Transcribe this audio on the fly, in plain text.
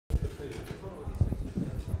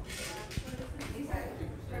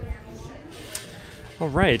All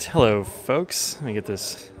right, hello folks. Let me get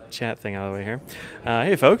this chat thing out of the way here.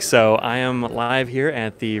 Hey folks, so I am live here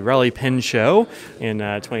at the Raleigh Pen Show in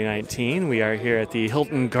 2019. We are here at the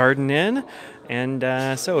Hilton Garden Inn.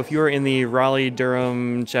 And so if you're in the Raleigh,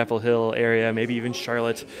 Durham, Chapel Hill area, maybe even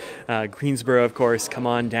Charlotte, Greensboro, of course, come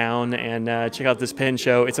on down and check out this pen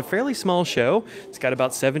show. It's a fairly small show. It's got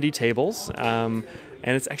about 70 tables.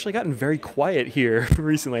 And it's actually gotten very quiet here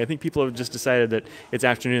recently. I think people have just decided that it's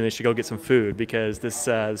afternoon, they should go get some food because this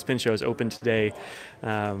pen show is open today.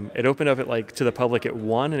 It opened up to the public at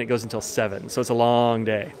 1 and it goes until 7, so it's a long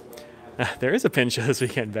day. There is a pen show this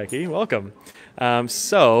weekend, Becky. Welcome.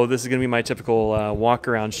 So this is going to be my typical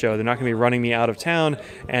walk-around show. They're not going to be running me out of town,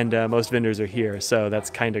 and most vendors are here, so that's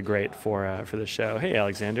kind of great for the show. Hey,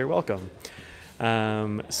 Alexander, welcome.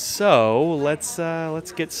 So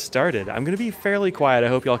let's get started. I'm going to be fairly quiet. I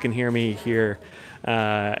hope y'all can hear me here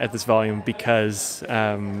at this volume because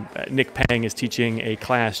Nick Pang is teaching a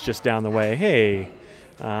class just down the way. Hey,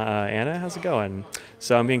 Anna, how's it going?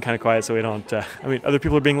 So I'm being kind of quiet so we don't, other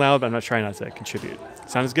people are being loud, but I'm not trying not to contribute.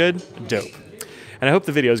 Sounds good? Dope. And I hope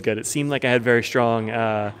the video is good. It seemed like I had very strong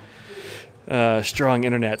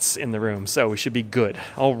internets in the room, so we should be good.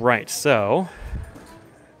 All right, so...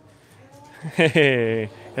 Hey,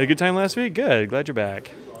 had a good time last week? Good, glad you're back.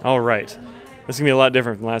 All right, this is going to be a lot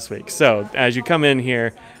different from last week. So as you come in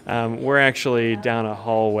here, we're actually down a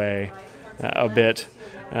hallway a bit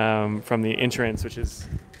from the entrance, which is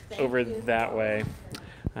over that way.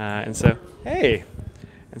 And so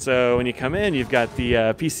when you come in, you've got the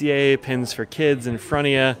PCA pens for kids in front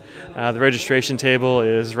of you. The registration table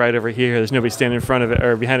is right over here. There's nobody standing in front of it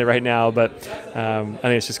or behind it right now, but I think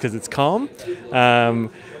it's just because it's calm.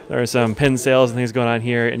 There are some pen sales and things going on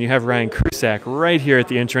here, and you have Ryan Krusak right here at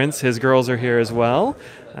the entrance. His girls are here as well,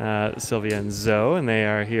 Sylvia and Zoe, and they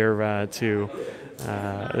are here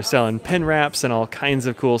they're selling pen wraps and all kinds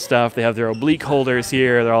of cool stuff. They have their oblique holders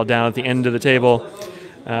here. They're all down at the end of the table.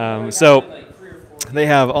 So they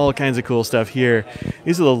have all kinds of cool stuff here.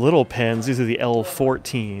 These are the little pens. These are the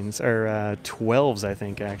L14s, or 12s, I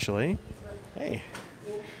think, actually. Hey,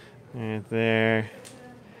 right there.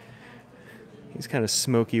 These kind of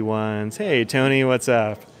smoky ones. Hey, Tony, what's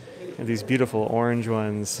up? And these beautiful orange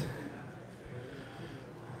ones.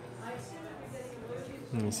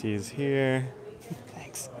 Let me see, he's here.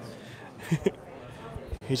 Thanks.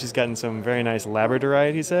 He's just gotten some very nice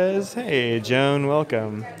labradorite, he says. Hey, Joan,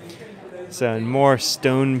 welcome. So more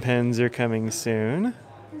stone pens are coming soon.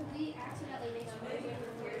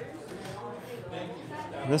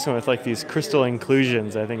 And this one with like these crystal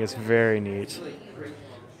inclusions, I think is very neat.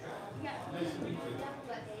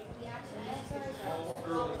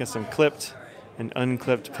 Got some clipped and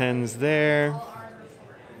unclipped pens there.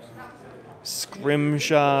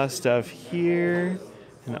 Scrimshaw stuff here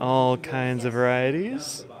in all kinds of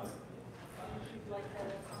varieties.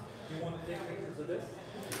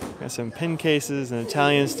 Got some pen cases and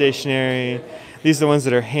Italian stationery. These are the ones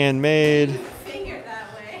that are handmade.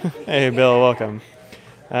 Hey, Bill, welcome.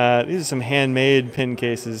 These are some handmade pen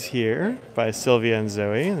cases here by Sylvia and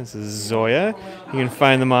Zoe. This is Zoya. You can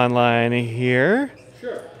find them online here.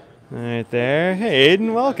 Sure. Right there. Hey,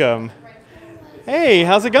 Aiden, welcome. Hey,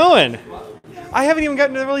 how's it going? I haven't even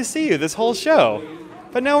gotten to really see you this whole show,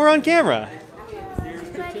 but now we're on camera.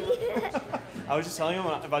 I was just telling you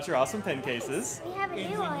about your awesome pen cases. We have a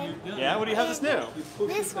new one. Yeah, what do you have that's new?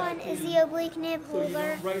 This one is the oblique nib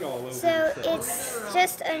holder. So it's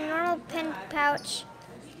just a normal pen pouch.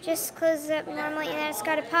 Just closes up normally, and then it's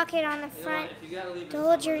got a pocket on the front to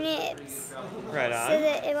hold your nibs. Right on. So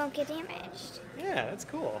that it won't get damaged. Yeah, that's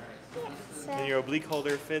cool. Yeah, so. And your oblique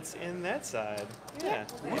holder fits in that side. Yeah,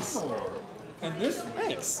 nice. And this?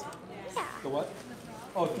 Thanks. Yeah. The what?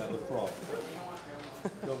 Oh, yeah, the frog.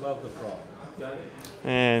 You'll love the frog.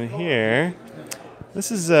 And here,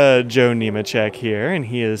 this is Joe Nemechek here, and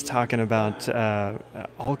he is talking about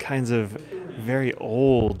all kinds of very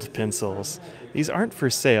old pencils. These aren't for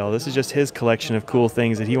sale. This is just his collection of cool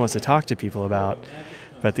things that he wants to talk to people about.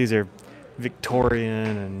 But these are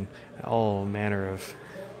Victorian and all manner of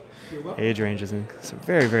age ranges and some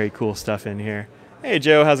very, very cool stuff in here. Hey,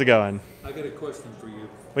 Joe, how's it going? I got a question for you.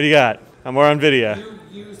 What do you got? I'm more on video. You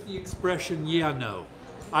use the expression, yeah, no.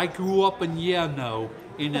 I grew up in, yeah, no,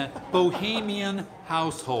 in a bohemian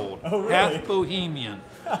household. Oh, really? Half bohemian.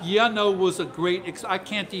 Yeah, no was a great, I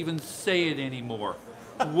can't even say it anymore.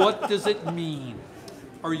 What does it mean?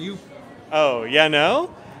 Are you... Oh, yeah,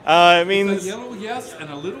 no? It means... A yellow yes and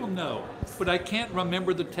a little no. But I can't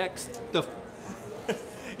remember the text.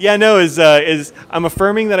 Yeah, no is I'm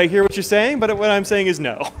affirming that I hear what you're saying, but what I'm saying is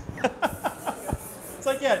no. It's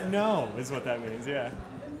like, yeah, no is what that means, yeah.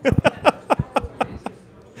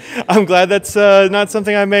 I'm glad that's not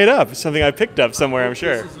something I made up. It's something I picked up somewhere, I'm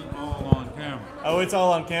sure. This isn't all on camera. Oh, it's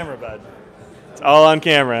all on camera, bud. It's all on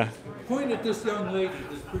camera. Point at this young lady,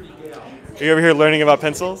 this pretty gal. Are you over here learning about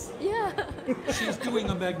pencils? Yeah. She's doing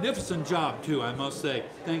a magnificent job, too, I must say.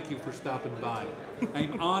 Thank you for stopping by.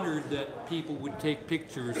 I'm honored that people would take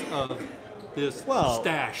pictures of this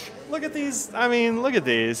stash. Look at these. I mean, look at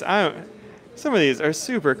these. Some of these are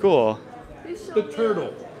super cool. The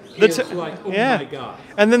turtle. Like, oh my God.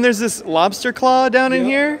 And then there's this lobster claw down in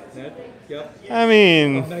here. Yep. I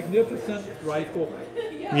mean, A magnificent rifle.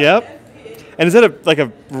 Yep. And is that like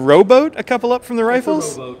a rowboat a couple up from the rifles?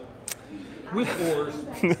 It's a rowboat. With oars.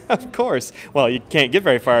 Of course. Well, you can't get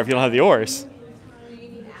very far if you don't have the oars.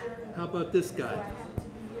 How about this guy?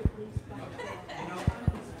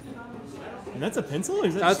 And that's a pencil? Or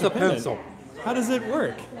is that That's just a pencil. How does it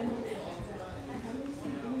work?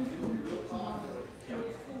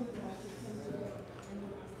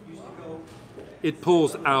 It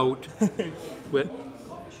pulls out with.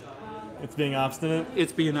 It's being obstinate?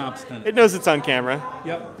 It's being obstinate. It knows it's on camera.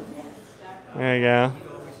 Yep. There you go.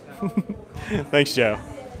 Thanks, Joe.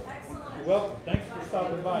 Well, thanks for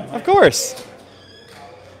stopping by. Of course.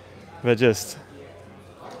 But just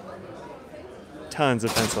tons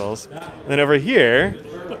of pencils. And then over here,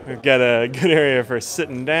 we've got a good area for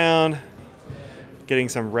sitting down, getting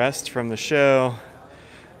some rest from the show.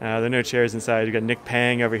 There are no chairs inside. You've got Nick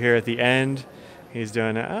Pang over here at the end. He's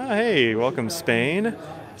doing, hey, welcome Spain.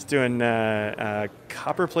 He's doing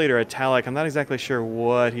copper plate or italic. I'm not exactly sure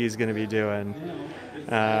what he's going to be doing.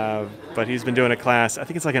 But he's been doing a class. I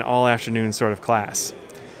think it's like an all-afternoon sort of class.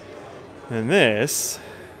 And this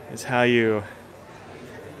is how you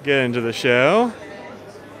get into the show.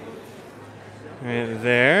 Right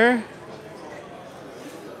there.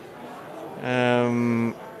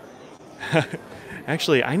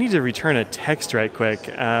 Actually, I need to return a text right quick.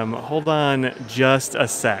 Hold on just a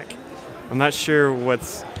sec. I'm not sure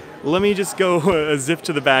what's... Let me just go zip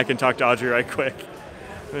to the back and talk to Audrey right quick.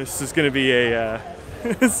 This is going to be a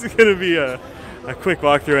quick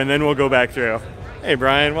walkthrough, and then we'll go back through. Hey,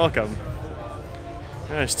 Brian, welcome.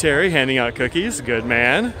 There's Terry handing out cookies. Good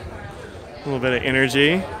man. A little bit of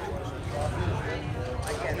energy.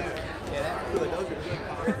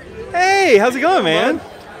 Hey, how's it going, man?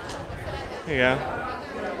 There you go.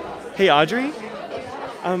 Hey, Audrey.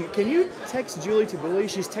 Can you text Julie Tabuli?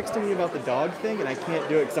 She's texting me about the dog thing, and I can't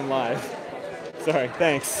do it because I'm live. Sorry.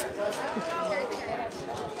 Thanks.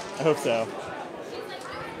 I hope so.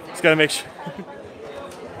 Just gotta make sure.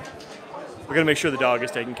 We're gonna make sure the dog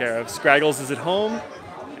is taken care of. Scraggles is at home,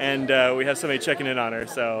 and we have somebody checking in on her,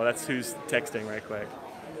 so that's who's texting right quick.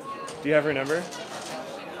 Do you have her number?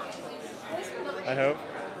 I hope.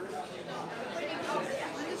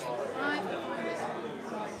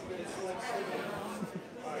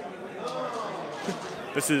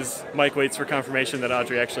 This is Mike waits for confirmation that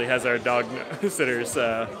Audrey actually has our dog sitters,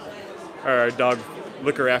 or our dog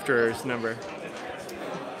looker after's number.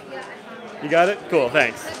 You got it? Cool,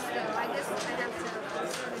 thanks.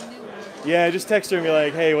 Yeah, just text her and be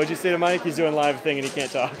like, hey, what'd you say to Mike? He's doing live thing and he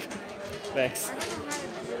can't talk. Thanks.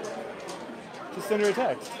 Just send her a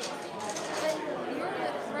text.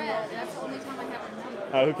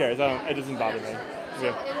 Oh, who cares? It doesn't bother me.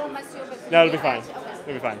 Yeah. No, it'll be fine.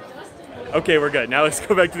 It'll be fine. Okay, we're good. Now let's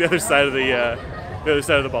go back to the other side of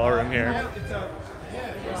the ballroom here.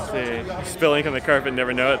 Let's see. Spill ink on the carpet,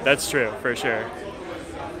 never know it. That's true, for sure.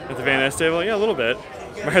 At the Van Ness table, yeah, a little bit.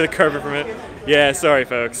 Admire the carpet from it. Yeah, sorry,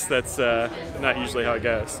 folks. That's not usually how it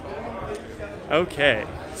goes. Okay,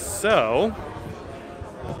 so.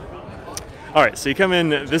 All right, so you come in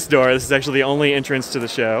this door. This is actually the only entrance to the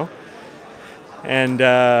show. And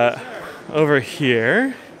over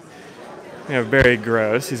here, we have Barry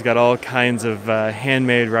Gross. He's got all kinds of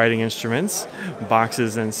handmade writing instruments,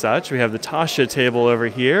 boxes and such. We have the Tasha table over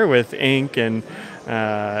here with ink and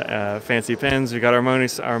fancy pens. We've got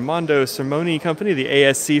Armando Simoni Company, the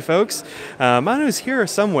ASC folks. Manu's here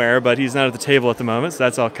somewhere, but he's not at the table at the moment, so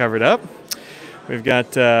that's all covered up. We've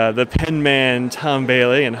got the pen man Tom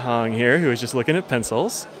Bailey and Hong here, who is just looking at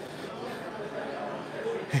pencils.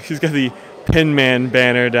 He's got the Pen Man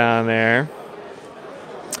banner down there.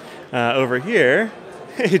 Over here,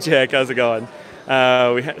 hey Jack, how's it going?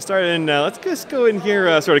 We started in, let's just go in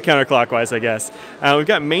here sort of counterclockwise, I guess. We've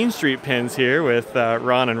got Main Street pens here with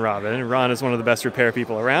Ron and Robin. Ron is one of the best repair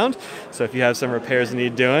people around, so if you have some repairs you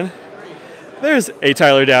need doing. There's A.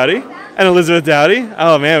 Tyler Dowdy and Elizabeth Dowdy.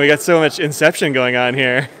 Oh man, we got so much Inception going on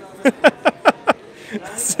here.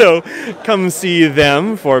 So come see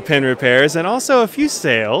them for pen repairs and also a few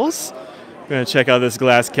sales. We're going to check out this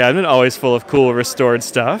glass cabinet, always full of cool restored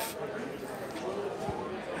stuff.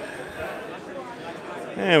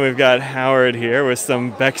 And we've got Howard here with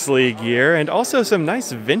some Bexley gear and also some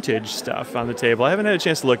nice vintage stuff on the table. I haven't had a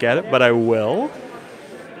chance to look at it, but I will.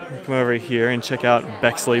 Come over here and check out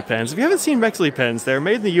Bexley pens. If you haven't seen Bexley pens, they're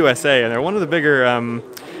made in the USA, and they're one of the bigger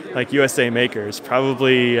like USA makers.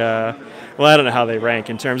 Probably, well, I don't know how they rank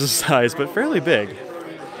in terms of size, but fairly big.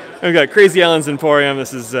 And we've got Crazy Ellen's Emporium.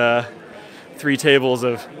 This is 3 tables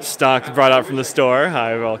of stock brought out from the store.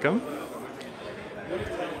 Hi, welcome.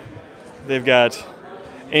 They've got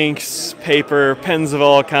inks, paper, pens of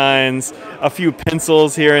all kinds, a few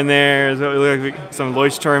pencils here and there, some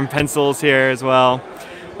Leuchtturm pencils here as well.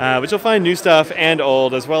 But you'll find new stuff and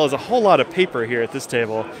old, as well as a whole lot of paper here at this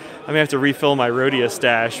table. I may have to refill my Rhodia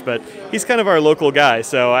stash, but he's kind of our local guy,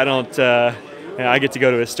 so I don't. I get to go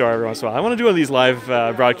to his store every once in a while. I want to do one of these live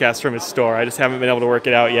broadcasts from his store. I just haven't been able to work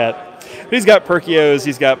it out yet. But he's got Perkios,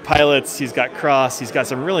 he's got Pilots, he's got Cross, he's got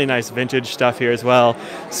some really nice vintage stuff here as well.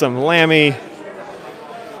 Some Lamy.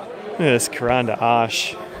 Look at this Karanda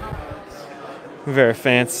Osh. Very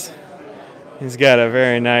fancy. He's got a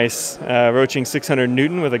very nice Roaching 600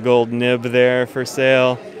 Newton with a gold nib there for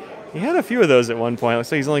sale. He had a few of those at one point.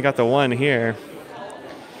 Looks like he's only got the one here.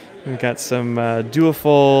 We've got some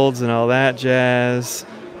duofolds and all that jazz.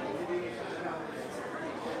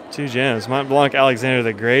 2 gems. Mont Blanc Alexander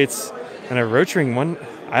the Greats and a Roachring one.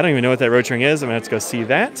 I don't even know what that Roachring is. I'm going to have to go see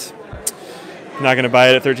that. I'm not going to buy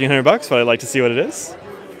it at $1,300, but I'd like to see what it is.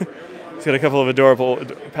 He's got a couple of adorable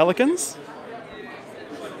pelicans.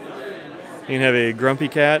 You can have a grumpy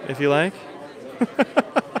cat if you like.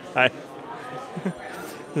 Hi.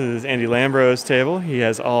 This is Andy Lambro's table. He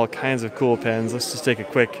has all kinds of cool pens. Let's just take a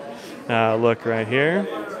quick look right here.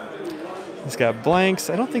 He's got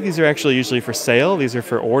blanks. I don't think these are actually usually for sale. These are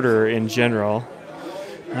for order in general.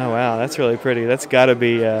 Oh, wow. That's really pretty. That's got to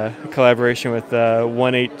be a collaboration with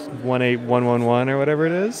 1818111 or whatever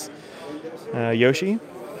it is. Yoshi.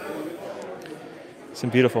 Some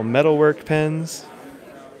beautiful metalwork pens.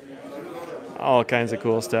 All kinds of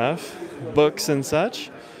cool stuff. Books and such.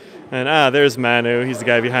 And there's Manu. He's the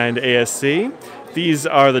guy behind ASC. These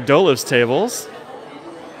are the Dolos tables.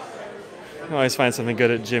 You always find something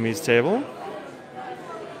good at Jimmy's table.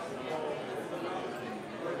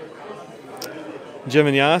 Jim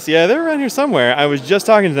and Yas. Yeah, they're around here somewhere. I was just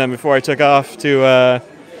talking to them before I took off to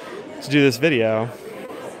do this video.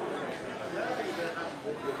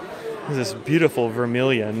 There's this beautiful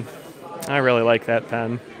vermilion. I really like that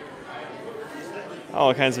pen.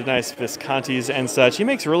 All kinds of nice Viscontis and such. He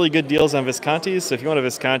makes really good deals on Viscontis, so if you want a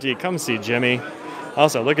Visconti, come see Jimmy.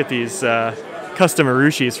 Also, look at these custom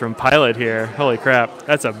Marushis from Pilot here. Holy crap,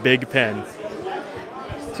 that's a big pen.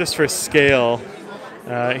 Just for scale,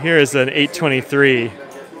 here is an 823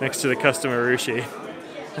 next to the custom Marushi.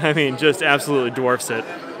 I mean, just absolutely dwarfs it.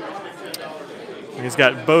 He's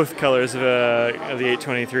got both colors of the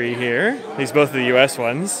 823 here. These both are the US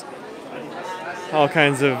ones. All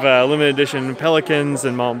kinds of limited edition Pelicans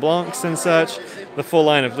and Mont Blancs and such. The full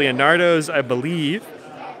line of Leonardos, I believe.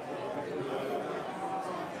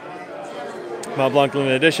 Mont Blanc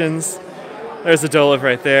limited editions. There's the Dolof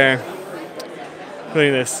right there.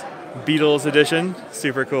 Including this Beatles edition.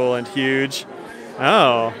 Super cool and huge.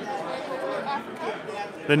 Oh.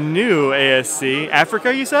 The new ASC.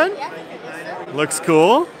 Africa, you said? Looks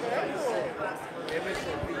cool.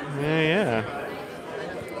 Yeah.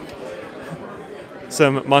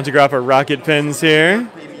 Some Monte Grappa rocket pens here.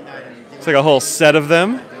 It's like a whole set of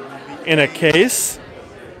them in a case.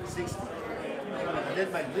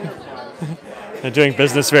 They're doing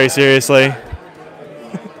business very seriously.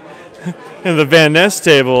 And the Van Ness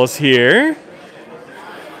table is here.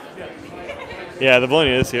 Yeah, the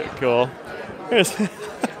Bologna is cool.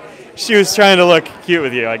 She was trying to look cute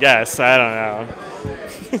with you, I guess. I don't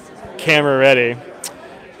know. Camera ready.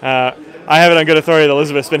 I have it on good authority that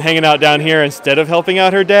Elizabeth's been hanging out down here instead of helping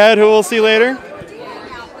out her dad, who we'll see later.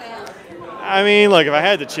 I mean, look, if I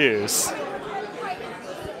had to choose.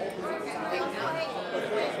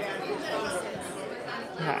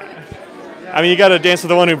 I mean, you got to dance with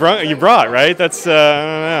the one who you brought, right? That's,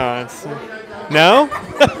 I don't know. No?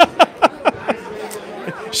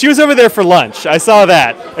 She was over there for lunch. I saw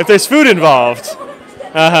that. If there's food involved.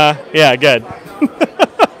 Uh-huh. Yeah, good. I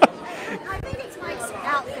think it's Mike's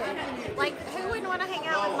outfit. Like, who wouldn't want to hang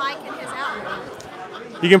out with Mike in his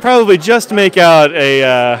outfit? You can probably just make out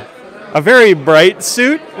a very bright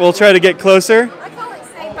suit. We'll try to get closer. I call it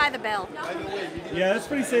Saved by the Bell. Yeah, that's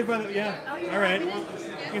pretty Saved by the... Yeah, all right. You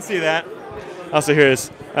can see that. Also, here's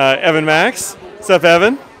Evan Max. What's up,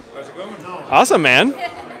 Evan? How's it going? Awesome, man.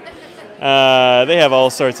 They have all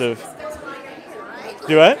sorts of...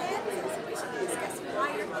 Do what?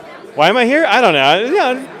 Why am I here? I don't know.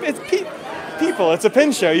 Yeah, it's people. It's a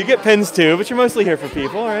pen show. You get pens too, but you're mostly here for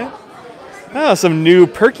people, right? Oh, some new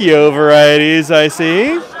Perkio varieties, I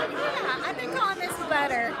see. Yeah, I've been calling this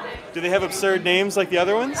better. Do they have absurd names like the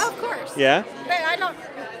other ones? Of course. Yeah? But I don't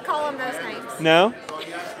call them those names. No?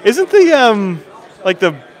 Isn't the, like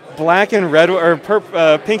the black and red, or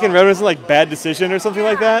pink and red ones like Bad Decision or something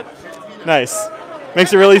like that? Nice.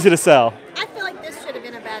 Makes it real easy to sell. I feel like this should have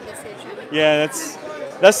been a bad decision. Yeah,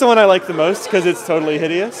 that's the one I like the most because it's totally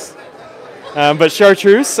hideous. But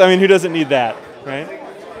chartreuse, I mean, who doesn't need that, right?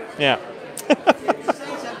 Yeah. These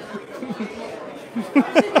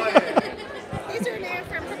are new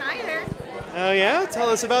from Peniter. Oh yeah? Tell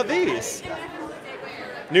us about these.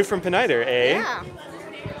 New from Peniter, eh? Yeah.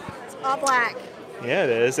 It's all black. Yeah, it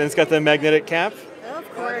is. And it's got the magnetic cap.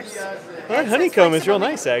 Of course. Well, that honeycomb is real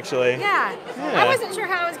nice, actually. Yeah. Yeah. I wasn't sure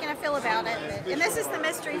how I was going to feel about it. And this is the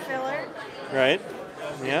mystery filler. Right?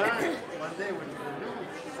 Yeah.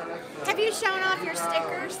 Have you shown off your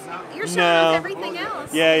stickers? You're showing No. off everything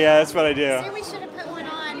else. Yeah, that's what I do. See, we should have put one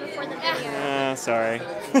on before the video. Sorry.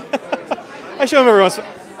 I show them every once.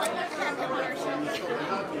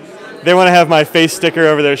 They want to have my face sticker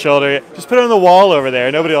over their shoulder. Just put it on the wall over there.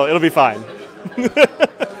 It'll be fine.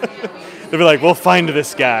 They'll be like, we'll find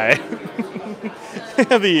this guy. They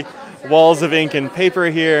have the walls of ink and paper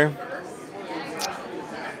here.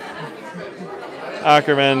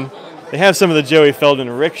 Ackerman. They have some of the Joey Feldman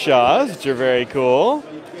rickshaws, which are very cool.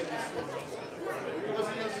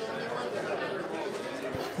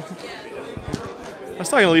 I was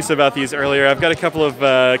talking to Lisa about these earlier. I've got a couple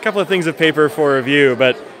of things of paper for review,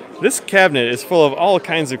 but this cabinet is full of all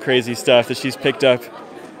kinds of crazy stuff that she's picked up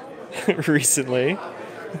recently.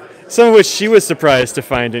 Some of which she was surprised to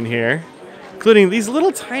find in here, including these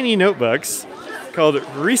little tiny notebooks called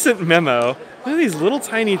Recent Memo. Look at these little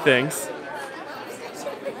tiny things.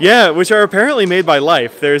 Yeah, which are apparently made by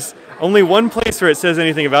Life. There's only one place where it says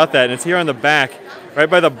anything about that, and it's here on the back, right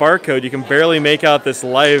by the barcode. You can barely make out this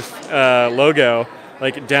Life logo,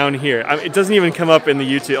 like down here. I mean, it doesn't even come up in the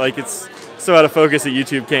YouTube, like it's so out of focus that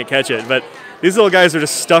YouTube can't catch it. But these little guys are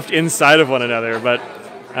just stuffed inside of one another. But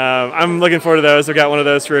I'm looking forward to those. I've got one of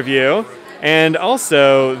those to review. And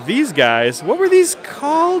also, these guys, what were these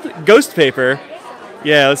called? Ghost paper.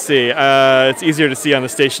 Yeah, let's see. It's easier to see on the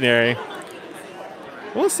stationery.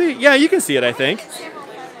 We'll see. Yeah, you can see it, I think.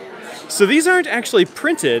 So these aren't actually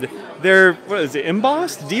printed. They're, what is it,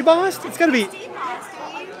 embossed? Debossed? It's got to be...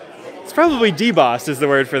 It's probably debossed is the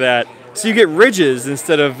word for that. So you get ridges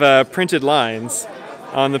instead of printed lines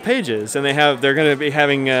on the pages. And they're going to be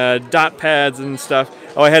having dot pads and stuff.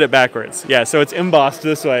 Oh, I had it backwards. Yeah, so it's embossed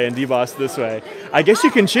this way and debossed this way. I guess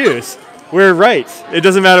you can choose. We're right. It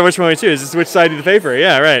doesn't matter which one we choose. It's which side of the paper.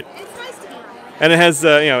 Yeah, right. And it has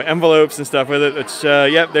envelopes and stuff with it, which,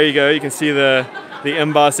 yep, there you go. You can see the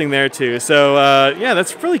embossing there too. So, yeah,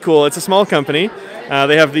 that's really cool. It's a small company.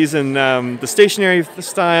 They have these in the stationery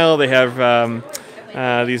style. They have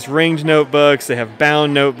these ringed notebooks. They have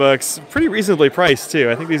bound notebooks. Pretty reasonably priced too.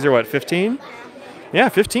 I think these are, what, 15? Yeah,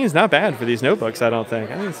 15 is not bad for these notebooks, I don't think.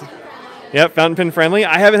 Yep, fountain pen friendly.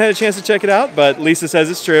 I haven't had a chance to check it out, but Lisa says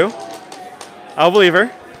it's true. I'll believe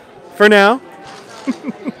her. For now.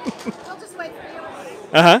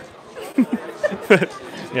 Uh-huh.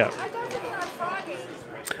 Yeah.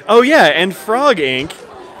 Oh, yeah, and Frog ink,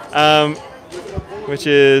 which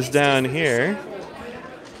is down here.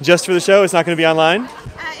 Just for the show? It's not going to be online?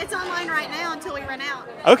 It's online right now until we run out.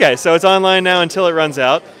 Okay, so it's online now until it runs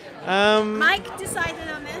out. Mike decided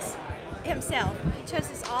on this himself. He chose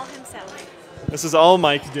this all himself. This is all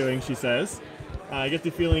Mike's doing, she says. I get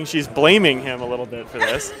the feeling she's blaming him a little bit for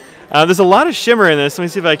this. There's a lot of shimmer in this. Let me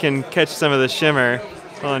see if I can catch some of the shimmer.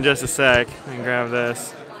 Hold on just a sec. I can grab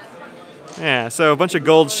this. Yeah, so a bunch of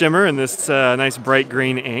gold shimmer in this nice bright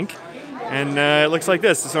green ink. And it looks like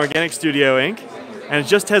this. It's an organic studio ink. And it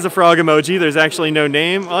just has a frog emoji. There's actually no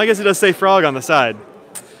name. Well, I guess it does say frog on the side.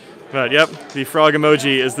 But, yep, the frog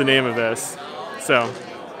emoji is the name of this. So,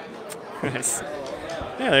 nice.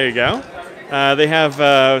 Yeah, there you go. They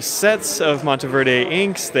have sets of Monteverde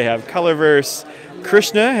inks. They have Colorverse.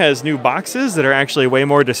 Krishna has new boxes that are actually way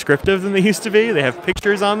more descriptive than they used to be. They have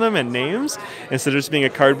pictures on them and names instead of just being a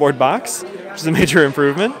cardboard box, which is a major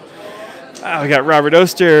improvement. We got Robert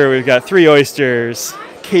Oster. We've got Three Oysters,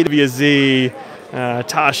 KWZ,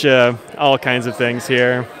 Tasha, all kinds of things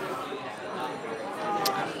here.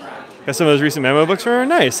 Got some of those recent memo books are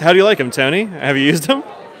nice. How do you like them, Tony? Have you used them?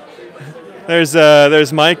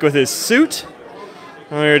 There's Mike with his suit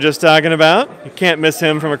we were just talking about. You can't miss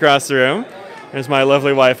him from across the room. There's my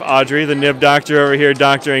lovely wife, Audrey, the nib doctor over here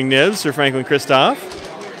doctoring nibs for Franklin Christoph.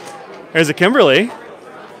 There's a Kimberly.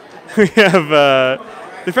 We have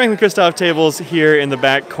the Franklin Christoph tables here in the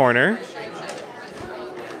back corner.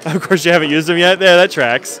 Of course, you haven't used them yet. There, that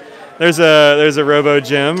tracks. There's a Robo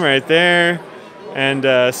Gym right there,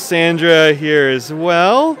 and Sandra here as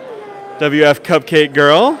well. WF Cupcake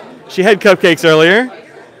Girl. She had cupcakes earlier.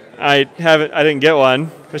 I didn't get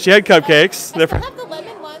one, but she had cupcakes. I still have the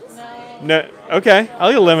lemon ones. No. Okay,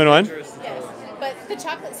 I'll get a lemon one. Yes, but the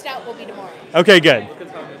chocolate stout will be tomorrow. Okay, good.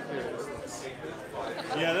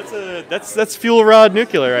 Yeah, that's Fuel Rod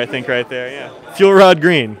Nuclear, I think, right there. Yeah, Fuel Rod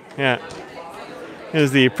Green. Yeah.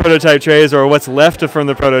 Here's the prototype trays, or what's left from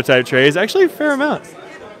the prototype trays. Actually, a fair amount.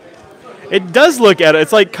 It does look at it.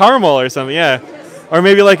 It's like caramel or something, yeah. Or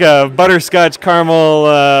maybe like a butterscotch caramel,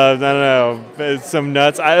 I don't know, some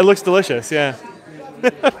nuts. It looks delicious, yeah.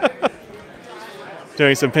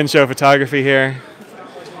 Doing some Pen Show photography here.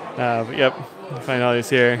 Yep, find all these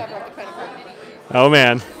here. Oh,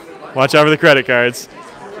 man. Watch out for the credit cards.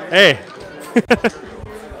 Hey.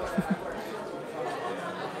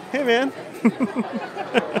 Hey, man.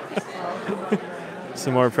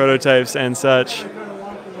 Some more prototypes and such.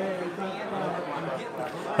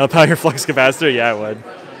 Help out your flux capacitor? Yeah, it would.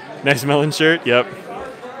 Nice melon shirt? Yep.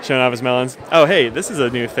 Showing off his melons. Oh, hey, this is a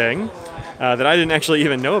new thing that I didn't actually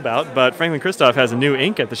even know about, but Franklin Christoph has a new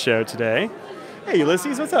ink at the show today. Hey,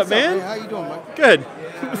 Ulysses, what's up, man? How you doing, Mike? Good.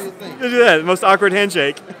 Look at that, most awkward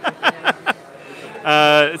handshake.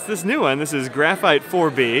 It's this new one. This is Graphite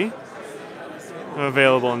 4B.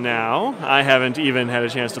 Available now. I haven't even had a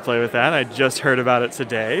chance to play with that. I just heard about it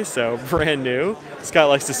today, so brand new. Scott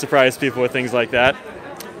likes to surprise people with things like that.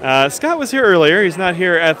 Scott was here earlier. He's not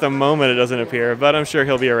here at the moment, it doesn't appear, but I'm sure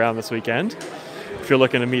he'll be around this weekend if you're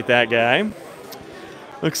looking to meet that guy.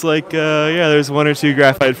 Looks like, yeah, there's 1 or 2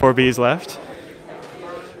 Graphite 4Bs left.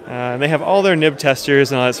 And they have all their nib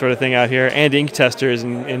testers and all that sort of thing out here, and ink testers,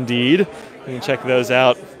 indeed. You can check those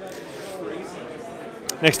out.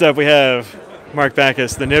 Next up, we have Mark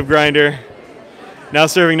Backus, the nib grinder, now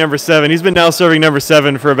serving number 7. He's been now serving number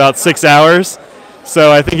 7 for about 6 hours,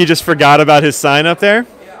 so I think he just forgot about his sign up there.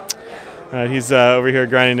 He's over here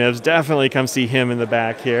grinding nibs. Definitely come see him in the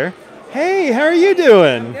back here. Hey, how are you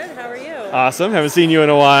doing? Good, how are you? Awesome. Haven't seen you in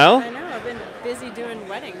a while. I know, I've been busy doing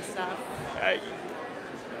wedding stuff.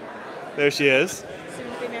 There she is. Soon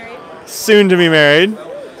to be married. Soon to be married.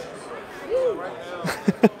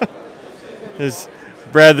 There's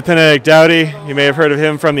Brad the Penetic Dowdy. You may have heard of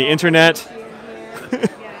him from the internet.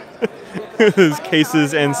 His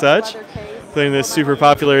cases and such. Playing this super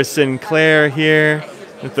popular Sinclair here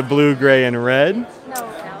with the blue, gray, and red.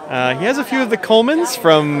 He has a few of the Colemans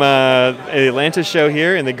from Atlanta's show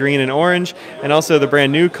here in the green and orange, and also the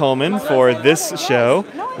brand new Coleman for this show,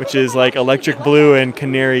 which is like electric blue and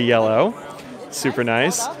canary yellow. Super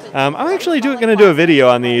nice. I'm actually going to do a video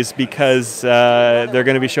on these because they're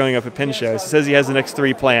going to be showing up at Pen Shows. He says he has the next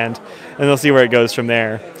 3 planned, and they'll see where it goes from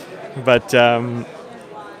there. But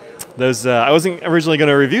those I wasn't originally going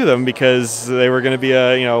to review them because they were going to be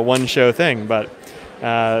a one-show thing. But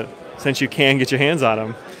since you can get your hands on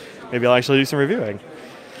them, maybe I'll actually do some reviewing.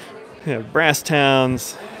 Brass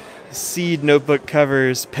towns, seed notebook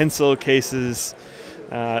covers, pencil cases,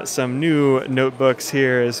 some new notebooks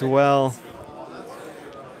here as well.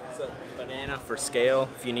 For scale,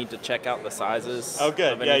 if you need to check out the sizes of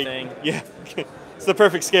anything. Yeah. It's the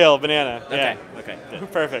perfect scale, banana. Okay, Yeah. okay, good.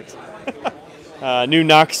 Perfect. New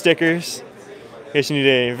knock stickers. In case you need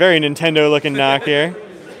a very Nintendo-looking knock here.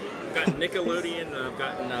 I've got Nickelodeon, I've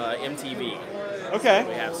gotten MTV. Okay.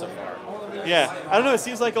 We have so far. Yeah. I don't know, it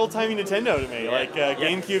seems like old-timey Nintendo to me, like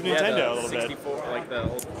GameCube Nintendo a little 64, bit. like the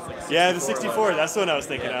old 64. Yeah, the 64, that's the one I was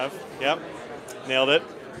thinking of. Yep. Nailed it.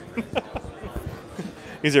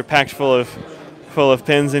 These are packed full of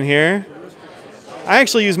pins in here. I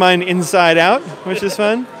actually use mine inside out, which is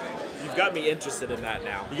fun. You've got me interested in that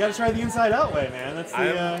now. You got to try the inside out way, man. That's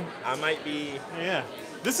the. I might be. Yeah.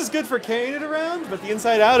 This is good for carrying it around, but the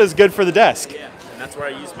inside out is good for the desk. Yeah, and that's where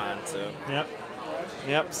I use mine. So. Yep.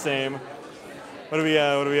 Yep. Same. What are we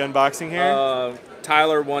unboxing here?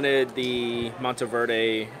 Tyler wanted the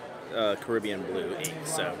Monteverde Caribbean Blue ink,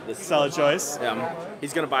 so this solid choice.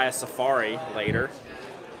 He's gonna buy a Safari later.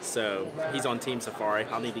 So he's on Team Safari.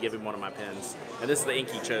 I'll need to give him one of my pens, and this is the ink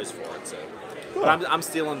he chose for it. So, cool. But I'm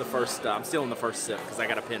still in the first. I'm still in the first sip because I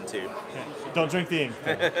got a pen too. Okay. Don't drink the ink.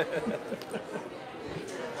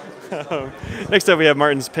 Next up, we have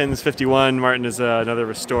Martin's Pens 51. Martin is another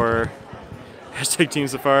restorer. Hashtag Team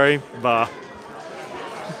Safari. Bah.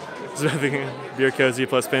 Beer cozy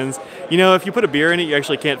plus pens. You know, if you put a beer in it, you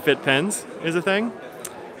actually can't fit pens. Is a thing.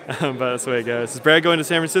 But that's the way it goes. Is Brad going to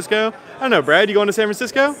San Francisco? I don't know. Brad, you going to San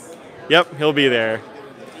Francisco? Yep, he'll be there.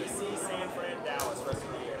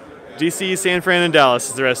 DC, San Fran, and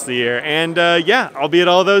Dallas the rest of the year. And yeah, I'll be at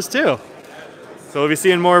all those too. So we'll be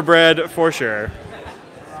seeing more Brad for sure.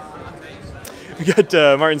 We got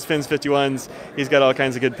Martin's Pins 51s. He's got all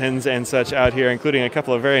kinds of good pins and such out here, including a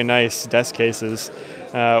couple of very nice desk cases.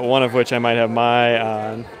 One of which I might have my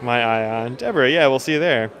eye on. Deborah, yeah, we'll see you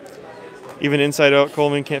there. Even inside out,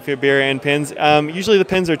 Coleman can't fit beer and pins. Usually the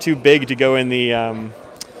pins are too big to go in the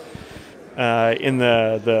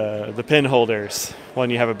pin holders when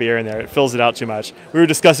you have a beer in there. It fills it out too much. We were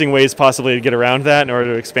discussing ways possibly to get around that in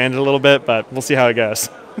order to expand it a little bit, but we'll see how it goes.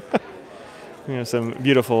 We have some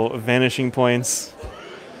beautiful vanishing points.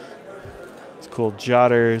 It's cool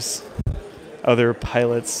jotters, other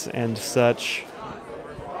pilots and such.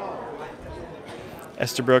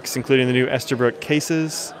 Esterbrook's, including the new Esterbrook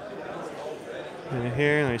cases. And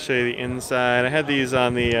here, let me show you the inside. I had these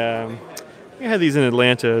on the, I had these in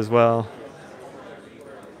Atlanta as well.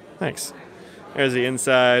 Thanks. There's the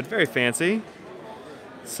inside, very fancy.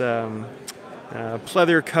 It's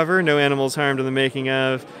pleather cover, no animals harmed in the making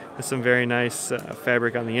of. There's some very nice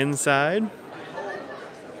fabric on the inside.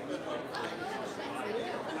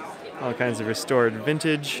 All kinds of restored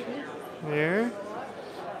vintage there.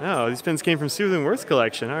 Oh, these pins came from Soothing Worth's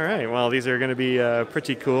collection. All right, well, these are going to be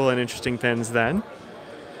pretty cool and interesting pins then,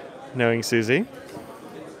 knowing Susie.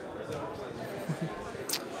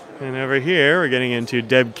 And over here, we're getting into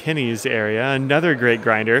Deb Kinney's area, another great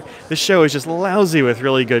grinder. This show is just lousy with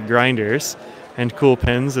really good grinders and cool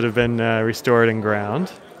pins that have been restored and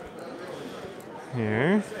ground.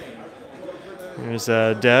 Here. There's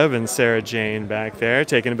Deb and Sarah Jane back there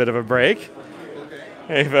taking a bit of a break.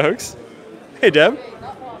 Hey, folks. Hey, Deb.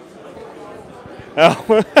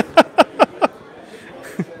 Oh.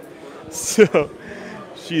 So,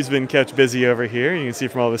 she's been kept busy over here. You can see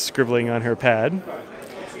from all the scribbling on her pad.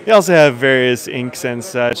 We also have various inks and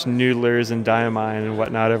such, noodlers and diamine and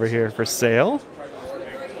whatnot over here for sale.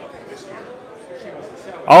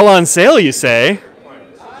 All on sale, you say?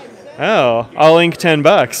 Oh, all ink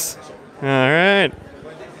 $10. All right.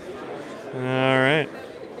 All right.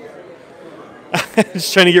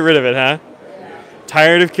 Just trying to get rid of it, huh?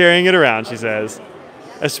 Tired of carrying it around, she says.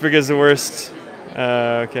 Esterbrook is the worst.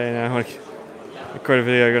 Okay, now I want to record a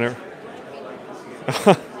video. I'm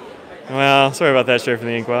gonna. Well, sorry about that, shirt from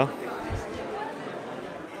the Inkwell.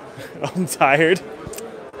 I'm tired.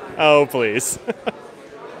 Oh, please.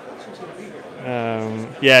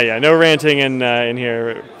 Yeah, no ranting in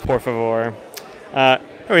here, por favor. Here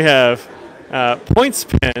we have points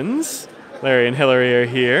pins. Larry and Hillary are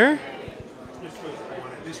here.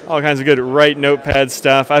 All kinds of good Write Notepad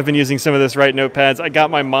stuff. I've been using some of this Write Notepads. I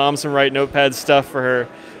got my mom some Write Notepad stuff for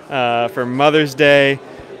her for Mother's Day,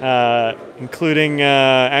 including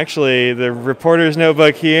actually the reporter's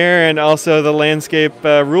notebook here and also the landscape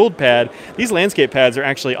ruled pad. These landscape pads are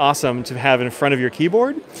actually awesome to have in front of your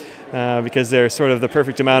keyboard. Because they're sort of the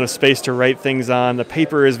perfect amount of space to write things on. The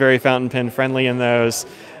paper is very fountain pen friendly in those,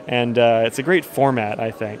 and it's a great format,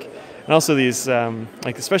 I think. And also these,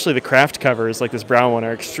 like especially the craft covers, like this brown one,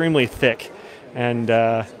 are extremely thick, and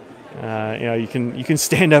you know you can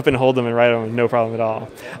stand up and hold them and write on them no problem at all.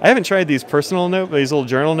 I haven't tried these these little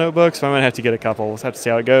journal notebooks, so I might have to get a couple. We'll have to see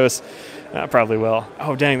how it goes. Probably will.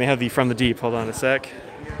 Oh dang, they have the From the Deep. Hold on a sec.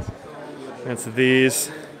 That's these.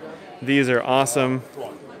 These are awesome.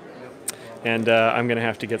 And I'm going to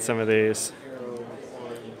have to get some of these.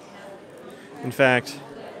 In fact,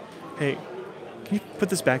 hey, can you put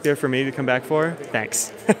this back there for me to come back for?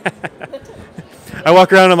 Thanks. I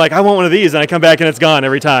walk around and I'm like, I want one of these, and I come back and it's gone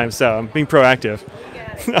every time, so I'm being proactive.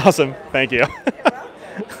 Awesome, thank you.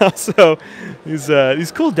 Also,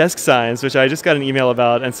 these cool desk signs, which I just got an email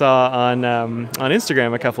about and saw on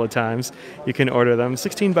Instagram a couple of times. You can order them,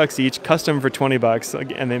 $16 each, custom for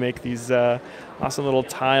 $20, and they make these awesome little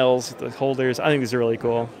tiles, the holders. I think these are really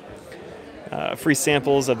cool. Free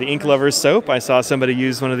samples of the Ink Lovers soap. I saw somebody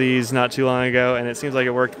use one of these not too long ago, and it seems like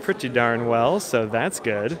it worked pretty darn well, so that's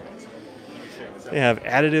good. They have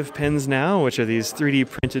additive pens now, which are these 3D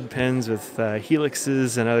printed pens with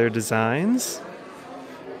helixes and other designs.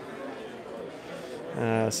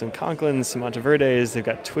 Some Conklins, some Monteverdes. They've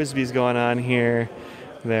got Twisbys going on here.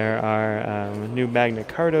 There are new Magna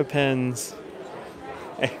Carta pens.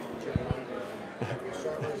 Hey.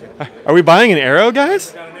 Are we buying an arrow,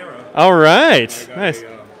 guys? Got an arrow. All right. Nice.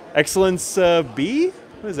 Excellence B?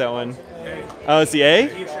 What is that one? A. Oh, it's the A?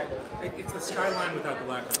 It's the skyline without the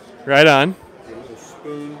lacquer. Right on. A little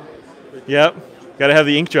spoon. Yep. Got to have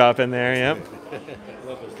the ink drop in there. Yep.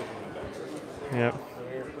 Yep.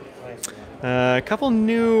 A couple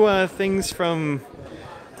new things from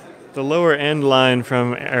the lower end line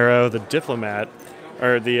from Arrow, the Diplomat,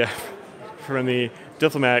 or the from the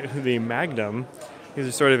Diplomat, the Magnum. These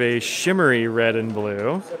are sort of a shimmery red and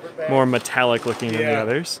blue, more metallic looking than the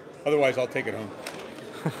others. Otherwise, I'll take it home.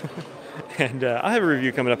 And I'll have a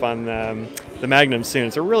review coming up on the Magnum soon.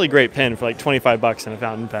 It's a really great pen for like $25 in a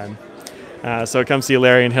fountain pen. So come see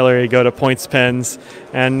Larry and Hillary, go to Points Pens,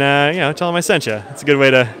 and tell them I sent you. It's a good way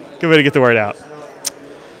to get the word out.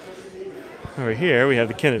 Over here we have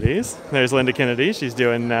the Kennedys. There's Linda Kennedy. She's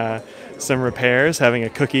doing some repairs, having a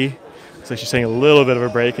cookie. So she's taking a little bit of a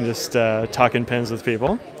break and just talking pens with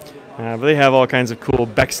people. But they have all kinds of cool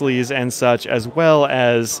Bexleys and such, as well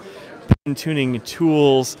as pen tuning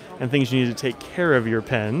tools and things you need to take care of your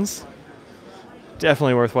pens.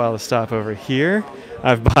 Definitely worthwhile to stop over here.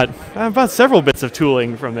 I've bought several bits of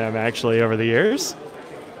tooling from them actually over the years.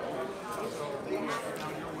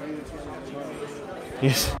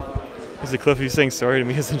 Here's a clip of you saying sorry to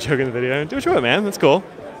me as a joke in the video. Do what you want, man. That's cool.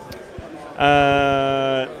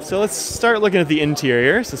 So let's start looking at the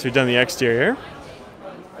interior since we've done the exterior.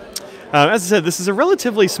 As I said, this is a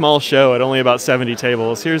relatively small show at only about 70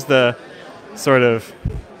 tables. Here's the sort of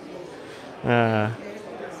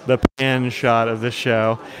the pan shot of this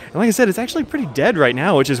show. And like I said, it's actually pretty dead right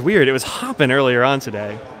now, which is weird. It was hopping earlier on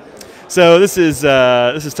today. So this is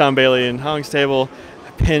Tom Bailey and Hong's table.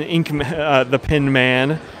 The Pen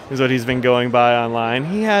Man is what he's been going by online.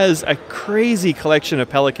 He has a crazy collection of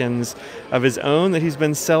Pelicans of his own that he's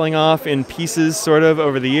been selling off in pieces sort of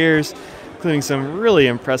over the years, including some really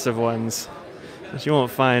impressive ones that you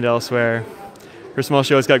won't find elsewhere. For a small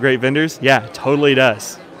show, it's got great vendors. Yeah, totally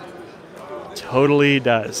does. Totally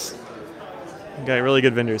does. Got really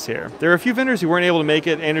good vendors here. There are a few vendors who weren't able to make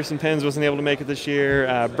it. Anderson Pens wasn't able to make it this year.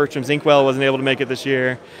 Bertram's Inkwell wasn't able to make it this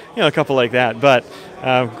year. A couple like that. But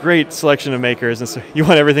great selection of makers. And so you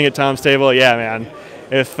want everything at Tom's table? Yeah, man.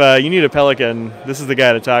 If you need a Pelican, this is the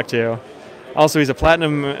guy to talk to. Also, he's a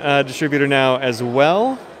platinum distributor now as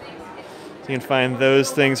well. So you can find those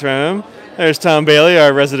things from him. There's Tom Bailey,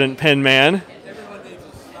 our resident pen man.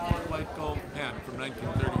 White gold pen from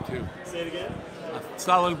 1932. Say it again.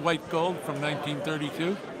 Solid white gold from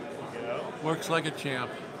 1932. Works like a champ.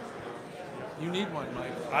 You need one,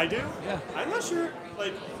 Mike. I do? Yeah. I'm not sure.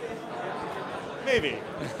 Maybe.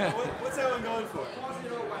 What's that one going for?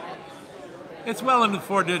 It's well into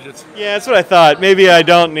 4 digits. Yeah, that's what I thought. Maybe I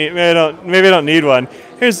don't need. Maybe I don't need one.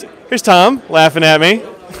 Here's Tom laughing at me.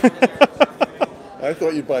 I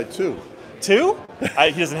thought you'd buy 2. 2?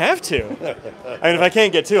 He doesn't have 2. I mean, if I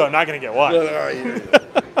can't get 2, I'm not going to get 1. Well, all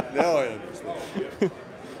right, now I understand.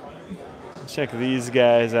 Check these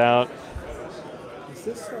guys out.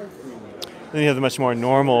 Then you have the much more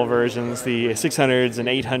normal versions, the 600s and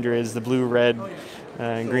 800s, the blue, red,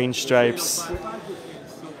 and green stripes.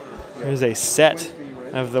 There's a set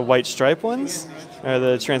of the white stripe ones, or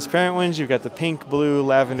the transparent ones. You've got the pink, blue,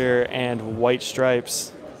 lavender, and white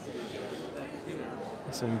stripes.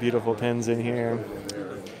 Some beautiful pens in here.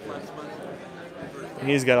 And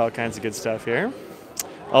he's got all kinds of good stuff here.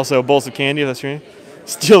 Also, bowls of candy, if that's right.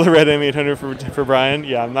 Steal the red M800 for Brian.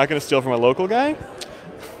 Yeah, I'm not going to steal from a local guy.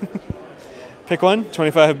 Pick one,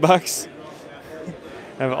 $25.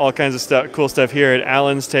 I have all kinds of cool stuff here at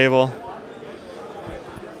Alan's table,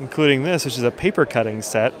 including this, which is a paper cutting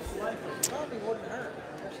set,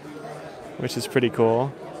 which is pretty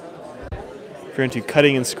cool. If you're into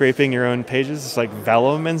cutting and scraping your own pages, it's like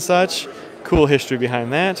vellum and such. Cool history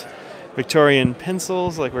behind that. Victorian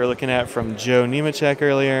pencils, like we were looking at from Joe Nemechek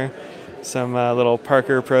earlier. Some little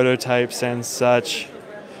Parker prototypes and such.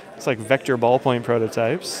 It's like vector ballpoint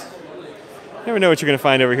prototypes. You never know what you're going to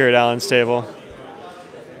find over here at Alan's table.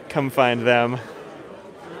 Come find them.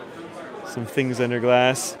 Some things under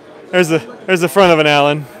glass. There's the front of an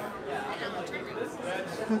Alan.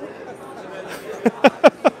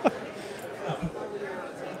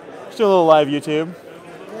 Still a little live YouTube.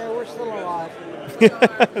 Yeah, we're still alive.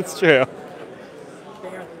 That's true.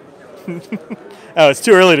 Oh, it's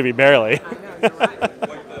too early to be barely. We're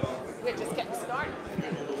just getting started.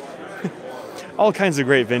 All kinds of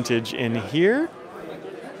great vintage in here.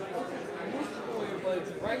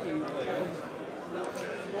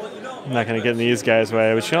 I'm not going to get in these guys'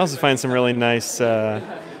 way, but you can also find some really nice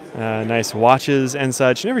nice watches and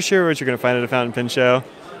such. You're never sure what you're going to find at a fountain pen show.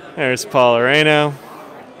 There's Paul Areno.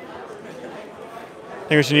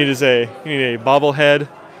 I think what you need is a bobblehead.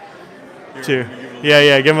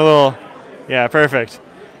 Yeah, give him a little. Yeah, perfect.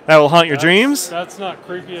 That will haunt your dreams. That's not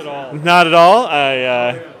creepy at all. Not at all.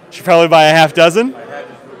 I should probably buy a half dozen.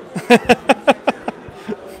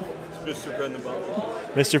 Mr. Penn the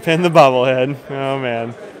bobblehead. Mr. Penn the bobblehead. Oh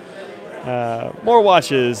man. More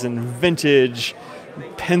watches and vintage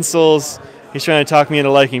pencils. He's trying to talk me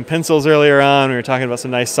into liking pencils earlier on. We were talking about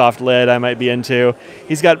some nice soft lead I might be into.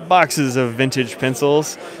 He's got boxes of vintage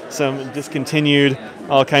pencils, some discontinued,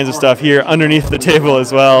 all kinds of stuff here underneath the table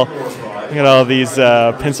as well. Look at all these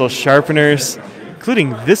pencil sharpeners,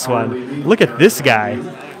 including this one. Look at this guy.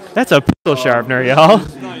 That's a pencil sharpener, y'all.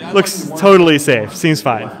 Looks totally safe. Seems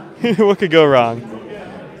fine. What could go wrong?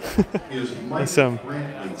 some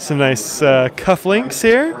nice cufflinks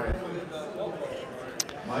here.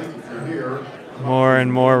 More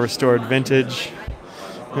and more restored vintage.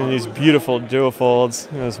 And these beautiful duofolds,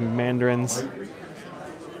 those mandarins.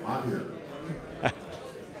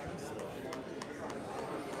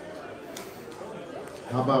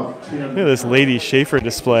 Look at this Lady Schaefer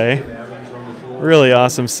display. Really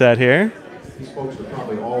awesome set here.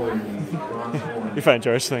 You're fine,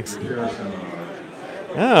 George. Thanks.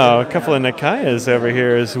 Oh, a couple of Nikayas over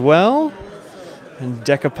here as well. And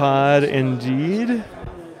Decapod indeed.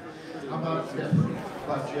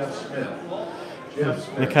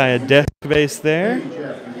 Nikaya desk base there.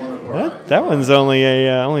 That one's only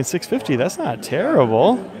only $6.50. That's not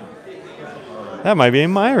terrible. That might be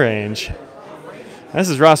in my range. This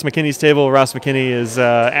is Ross McKinney's table. Ross McKinney is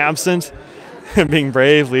absent, being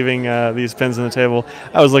brave, leaving these pens on the table.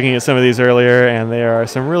 I was looking at some of these earlier, and there are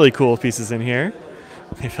some really cool pieces in here.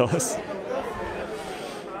 Hey, Phyllis.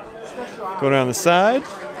 Going around the side.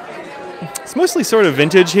 It's mostly sort of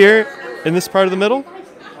vintage here in this part of the middle.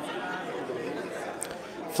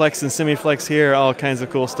 Flex and semi-flex here, all kinds of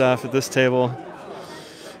cool stuff at this table.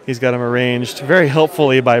 He's got them arranged very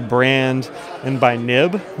helpfully by brand and by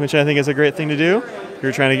nib, which I think is a great thing to do if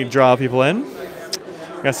you're trying to draw people in.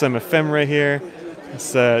 Got some ephemera here.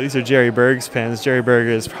 These are Jerry Berg's pens. Jerry Berg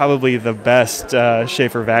is probably the best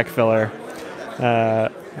Schaefer vac filler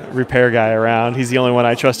repair guy around. He's the only one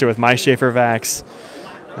I trusted with my Schaefer vacs.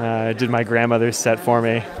 Did my grandmother's set for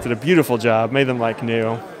me. Did a beautiful job. Made them like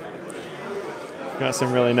new. Got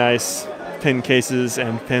some really nice pin cases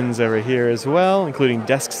and pins over here as well, including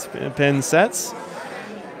desk pin sets.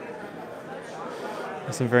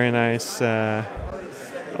 Some very nice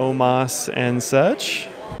Omos and such.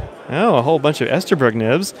 Oh, a whole bunch of Esterbrook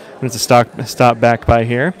nibs. I'm going to stop back by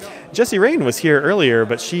here. Jessie Rain was here earlier,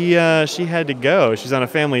 but she had to go. She's on a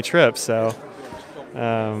family trip, so.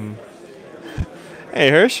 Hey,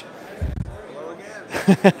 Hirsch.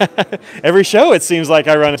 Every show it seems like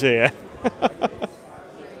I run into you.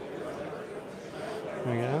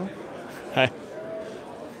 There we go. Hi.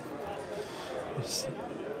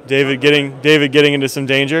 David getting into some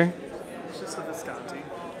danger. Just a Visconti.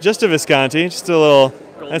 Just a Visconti. Just a little.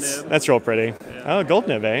 Gold nib. That's real pretty. Yeah. Oh, gold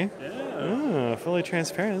nib, eh? Yeah. Oh, fully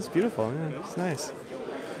transparent. That's beautiful. Yeah, it's nice.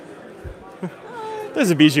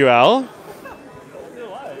 There's a Bijou Owl.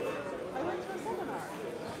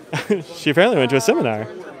 She apparently went to a seminar.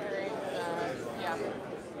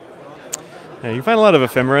 Yeah, you can find a lot of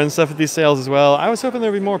ephemera and stuff at these sales as well. I was hoping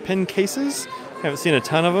there would be more pin cases. I haven't seen a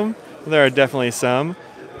ton of them, but there are definitely some.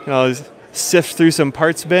 You can always sift through some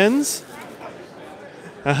parts bins.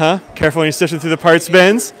 Careful when you're sifting through the parts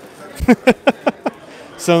bins.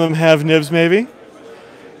 Some of them have nibs, maybe.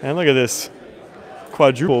 And look at this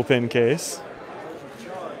quadruple pin case.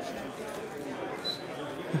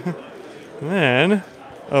 And then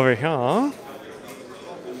over here,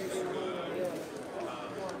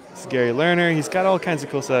 it's Gary Lerner. He's got all kinds of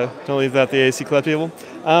cool stuff. Don't leave that the AC Club people.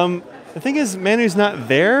 The thing is, Manu's not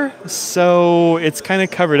there, so it's kind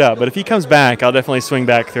of covered up. But if he comes back, I'll definitely swing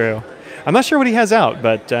back through. I'm not sure what he has out,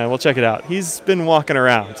 but we'll check it out. He's been walking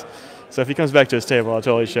around, so if he comes back to his table, I'll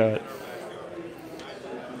totally show it.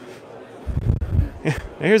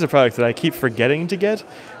 Here's a product that I keep forgetting to get,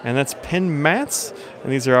 and that's pin mats.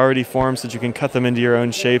 And these are already formed so that you can cut them into your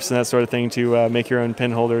own shapes and that sort of thing to make your own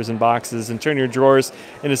pin holders and boxes and turn your drawers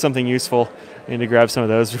into something useful. I need to grab some of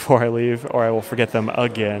those before I leave, or I will forget them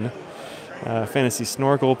again. Fantasy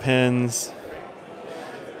snorkel pins.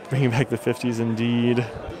 Bringing back the 50s indeed.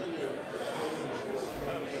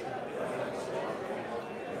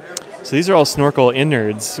 So these are all snorkel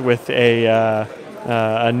innards with a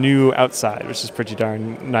new outside, which is pretty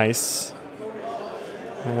darn nice.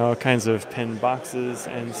 And all kinds of pin boxes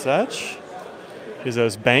and such. Here's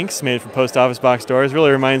those banks made from post office box doors.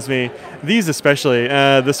 Really reminds me, these especially,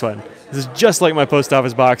 this one. This is just like my post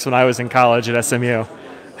office box when I was in college at SMU.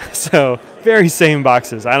 So, very same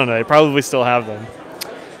boxes. I don't know, they probably still have them.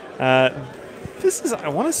 This is, I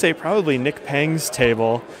want to say, probably Nick Peng's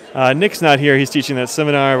table. Nick's not here, he's teaching that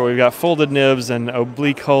seminar, but we've got folded nibs and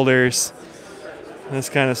oblique holders. This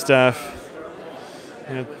kind of stuff.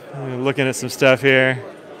 Looking at some stuff here.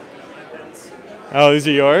 Oh, these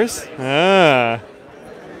are yours? Ah.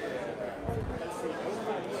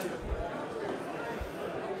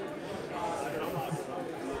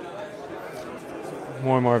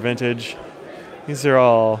 More and more vintage. These are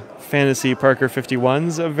all Fantasy Parker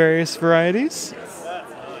 51s of various varieties.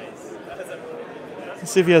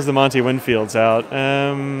 Let's see if he has the Monty Winfields out.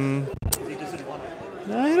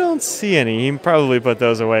 I don't see any. He probably put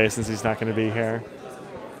those away since he's not going to be here.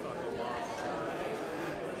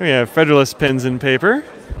 We have Federalist pens and paper.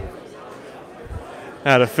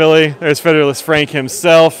 Out of Philly, there's Federalist Frank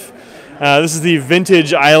himself. This is the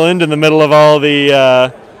vintage island in the middle of all the,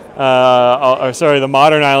 the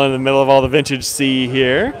modern island in the middle of all the vintage sea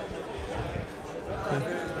here.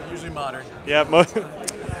 Usually modern. Yeah,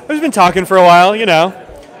 I've been talking for a while, you know.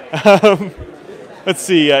 Let's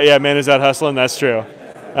see. Yeah, man is out hustling. That's true.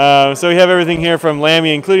 So we have everything here from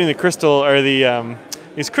Lamy, including the crystal or the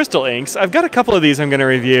these crystal inks. I've got a couple of these I'm going to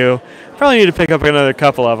review. Probably need to pick up another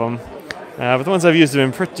couple of them. But the ones I've used have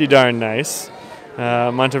been pretty darn nice.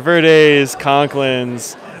 Monteverdes,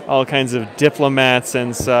 Conklins, all kinds of diplomats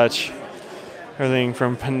and such. Everything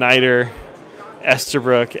from Peniter,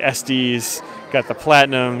 Esterbrook, Estes. Got the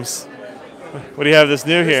platinums. What do you have this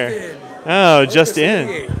new here? Oh, just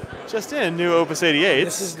in. Just in, new Opus 88.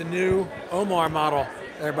 This is the new Omar model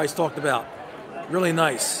that everybody's talked about. Really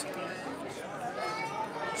nice.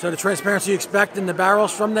 So the transparency you expect in the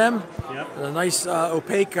barrels from them. Yep. A nice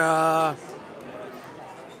opaque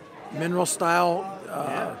mineral style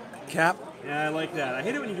cap. Yeah, I like that. I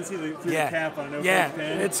hate it when you can see through the cap on an opaque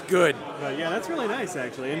pen. It's good. But yeah, that's really nice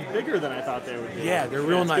actually, and bigger than I thought they would be. Yeah, they're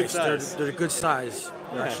real nice. Good They're a good size.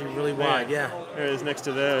 They're actually really wide. Yeah. There it is next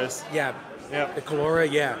to those. Yeah. Yep. The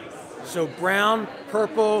Calora, yeah. So brown,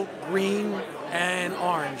 purple, green, and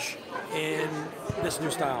orange in this new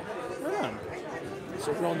style. Yeah.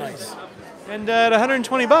 So real nice. And at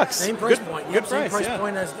 $120. Same price point. Yep, Good same price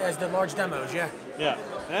point as the large demos. Yeah. Yeah.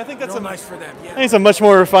 And I think that's real nice for them. I Yeah. think it's a much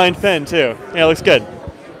more refined pen too. Yeah, it looks good.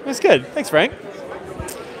 Looks good. Thanks, Frank.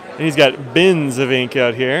 And he's got bins of ink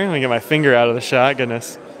out here. Let me get my finger out of the shot.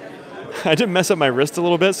 Goodness. I did mess up my wrist a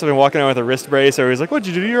little bit, so I've been walking around with a wrist brace. So he's like, "What'd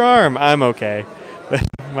you do to your arm?" I'm okay. But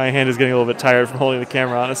my hand is getting a little bit tired from holding the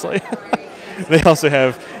camera, honestly. They also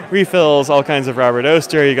have refills, all kinds of Robert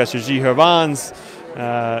Oster. You got your G. Herbans,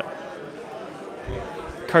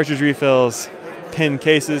 cartridge refills, pin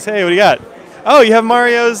cases. Hey, what do you got? Oh, you have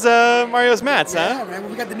Mario's mats, Yeah, huh? man,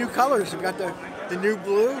 we got the new colors. We got the new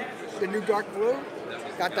blue, the new dark blue.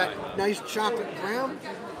 Got that nice chocolate brown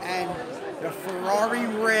and the Ferrari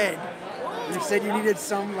red. You said you needed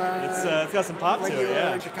some. It's got some pop to it,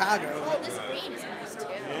 yeah. In Chicago. Oh, this green is nice too.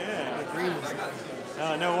 Yeah. The green is nice.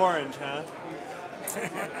 Oh, no orange, huh?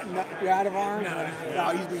 No, you're out of orange? No,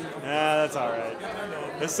 he's being. That's all right.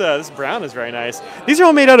 This brown is very nice. These are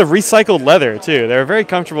all made out of recycled leather too. They're a very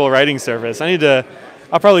comfortable writing surface.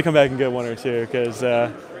 I'll probably come back and get one or two because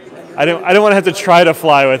I don't want to have to try to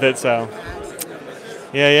fly with it. So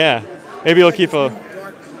yeah. Maybe you'll keep a.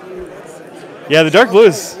 Yeah, the dark blue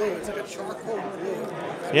is. It's like a charcoal blue.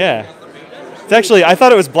 Yeah. It's actually, I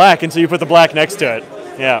thought it was black until you put the black next to it.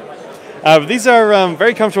 Yeah. But these are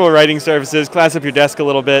very comfortable writing surfaces. Class up your desk a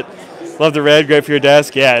little bit. Love the red, great for your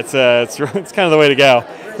desk. Yeah, it's kind of the way to go.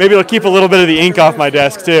 Maybe it'll keep a little bit of the ink off my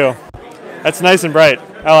desk too. That's nice and bright.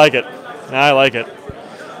 I like it. I like it.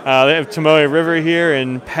 They have Tomoe River here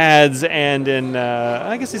in pads and in,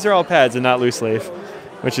 I guess these are all pads and not loose leaf,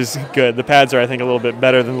 which is good. The pads are, I think, a little bit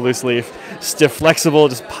better than the loose leaf. Stiff flexible,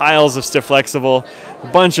 just piles of stiff flexible. A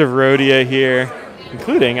bunch of Rhodia here,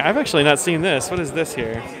 including, I've actually not seen this. What is this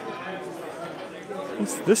here?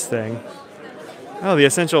 What's this thing? Oh, the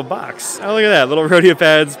Essential box. Oh, look at that. Little Rhodia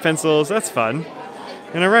pads, pencils. That's fun.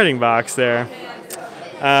 And a writing box there.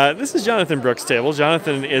 This is Jonathan Brooks' table.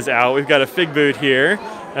 Jonathan is out. We've got a Fig Boot here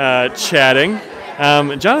chatting.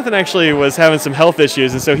 Jonathan actually was having some health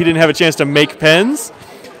issues, and so he didn't have a chance to make pens.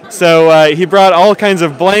 So he brought all kinds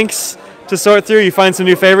of blanks to sort through. You find some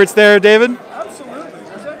new favorites there, David? Absolutely.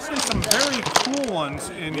 There's actually some very cool ones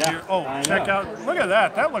in here. Oh, check out. Look at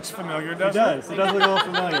that. That looks familiar, doesn't it? It does look a little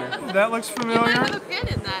familiar. That looks familiar. You have a pin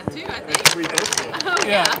in that too, I think. Oh,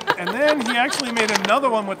 Yeah. And then he actually made another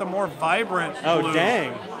one with a more vibrant Oh, blue.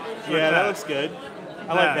 dang. Yeah, that looks good.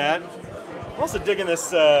 I like that. I'm also digging this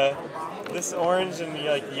this orange and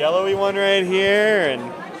like yellowy one right here,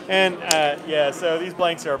 and yeah. So these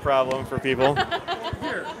blanks are a problem for people.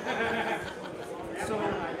 Here. So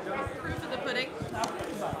Proof of the pudding.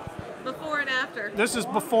 Before and after. this is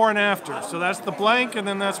before and after. So that's the blank, and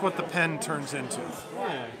then that's what the pen turns into.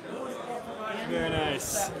 Yeah. Very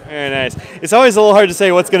nice. Very nice. It's always a little hard to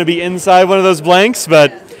say what's going to be inside one of those blanks,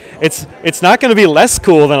 but it's not going to be less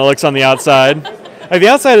cool than it looks on the outside. Like the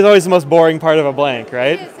outside is always the most boring part of a blank,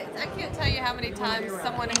 right? I can't tell you how many times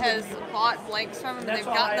someone has bought blanks from them, and they've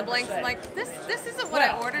gotten the blanks and like, this isn't what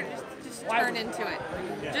I ordered. Just turn into it.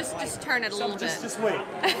 Yeah. Just turn it a little bit. Just wait.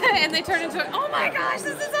 And they turn into it. Oh my gosh,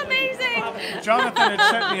 this is amazing. Jonathan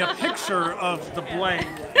had sent me a picture of the blank,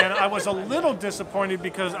 and I was a little disappointed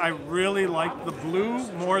because I really liked the blue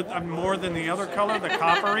more than the other color, the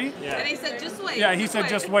coppery. Yeah. And he said, just wait. Yeah, he said,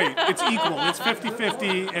 just wait. It's equal. It's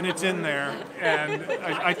 50-50, and it's in there. And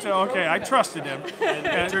I said, okay, I trusted him. And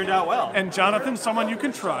it turned out well. And Jonathan's someone you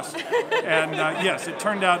can trust. And yes, it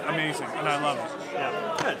turned out amazing, and I love it.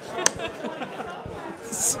 Yeah, good.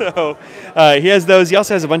 So he has those. He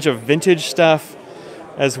also has a bunch of vintage stuff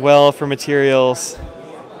as well for materials,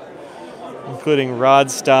 including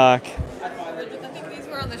rod stock. I think these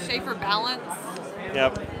were on the Schaefer Balance.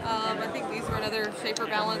 Yep. I think these were another Schaefer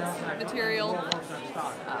Balance material.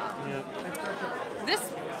 This,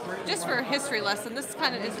 just for a history lesson, this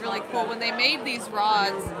kind of is really cool. When they made these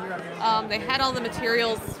rods, they had all the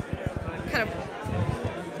materials kind of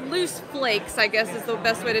loose flakes, I guess is the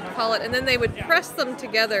best way to call it, and then they would press them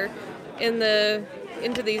together into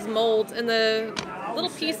these molds, and the little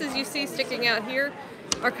pieces you see sticking out here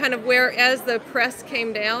are kind of where, as the press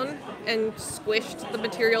came down and squished the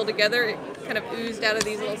material together, it kind of oozed out of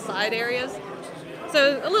these little side areas.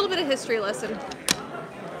 So a little bit of history lesson.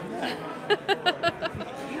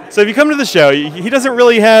 So if you come to the show, he doesn't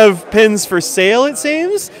really have pins for sale, it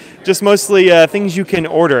seems. Just mostly things you can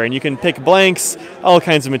order, and you can pick blanks, all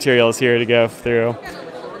kinds of materials here to go through.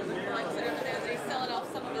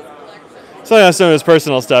 Selling off some of his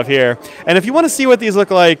personal stuff here. And if you want to see what these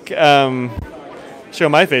look like, show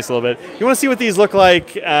my face a little bit. You want to see what these look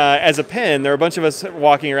like as a pen, there are a bunch of us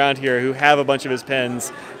walking around here who have a bunch of his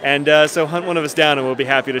pens. And so hunt one of us down and we'll be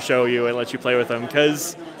happy to show you and let you play with them,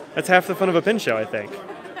 because that's half the fun of a pen show, I think.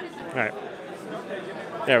 All right.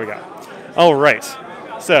 There we go. All right.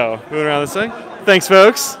 So, moving around this way. Thanks,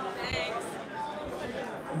 folks. Thanks.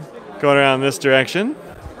 Going around this direction.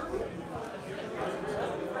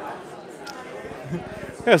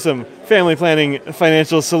 We have some family planning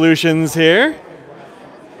financial solutions here.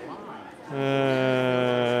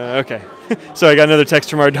 Okay. So I got another text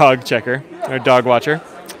from our dog checker, our dog watcher.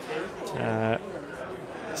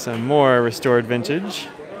 Some more restored vintage.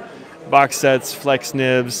 Box sets, flex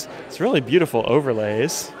nibs. It's really beautiful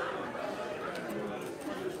overlays.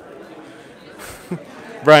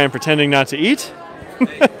 Brian pretending not to eat.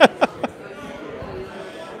 This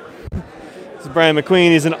is Brian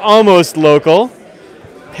McQueen. He's an almost local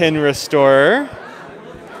pen restorer.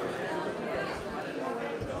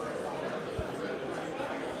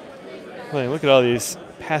 Boy, look at all these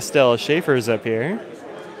pastel Schaefers up here.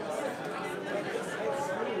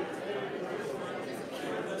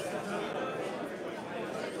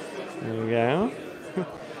 There we go.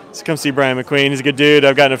 Let's come see Brian McQueen. He's a good dude.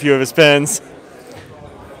 I've gotten a few of his pens.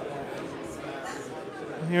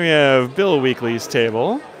 Here we have Bill Weekly's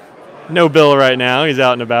table. No Bill right now. He's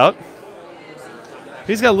out and about.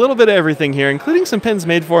 He's got a little bit of everything here, including some pens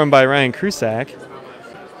made for him by Ryan Krusak.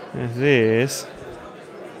 There's these.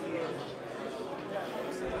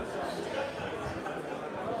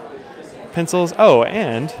 Pencils. Oh,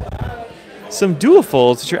 and some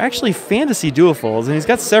duofolds, which are actually fantasy duofolds. And he's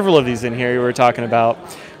got several of these in here we were talking about.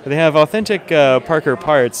 They have authentic Parker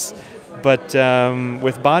parts, but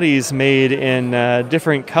with bodies made in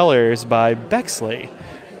different colors by Bexley.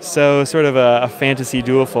 So sort of a fantasy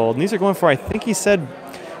duofold. And these are going for, I think he said,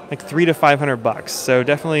 like $300 to $500. So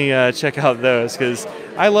definitely check out those, because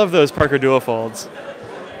I love those Parker duofolds.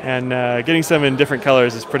 And getting some in different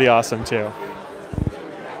colors is pretty awesome too.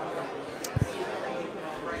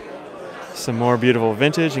 Some more beautiful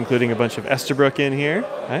vintage, including a bunch of Esterbrook in here.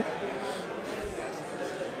 Right?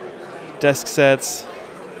 Desk sets.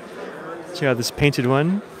 Check out this painted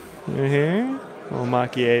one right here. A little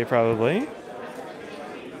Maquier probably.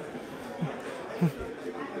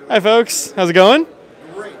 Hi folks, how's it going?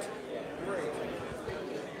 Great.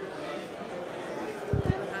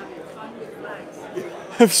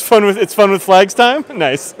 It's fun with flags time?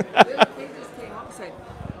 Nice. They just came up and said,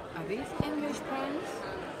 "Are these English pens?"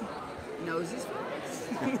 Noses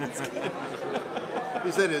flags.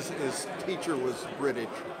 He said his teacher was British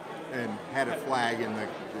and had a flag in the.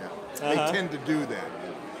 Yeah. They tend to do that.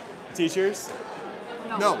 Teachers?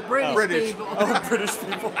 No, British. people. Oh, British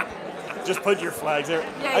people. Just put your flags there.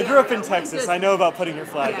 Yeah, I grew up in yeah. Texas. Just- I know about putting your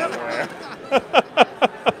flag Yeah. everywhere.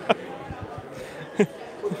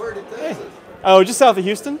 What part of Texas? Oh, just south of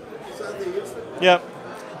Houston. South of Houston? Yep.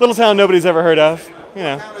 Little town nobody's ever heard of. You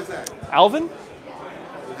know. What town is that? Alvin?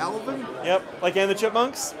 Alvin? Yep. Like and the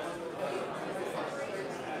Chipmunks?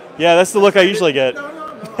 Yeah, that's the look I usually get. No.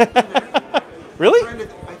 Really? I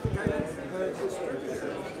think I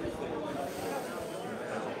distributor.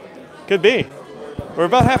 Could be. We're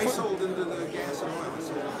about halfway.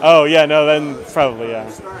 Oh yeah, no, then probably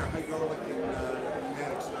yeah.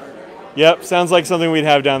 Yep, sounds like something we'd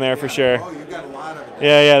have down there for sure. Oh, you got a lot of it.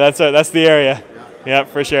 Yeah, that's the area. Yep,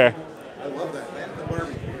 for sure. I love that, man. The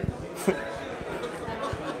barbecue.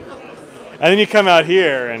 And then you come out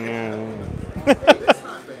here and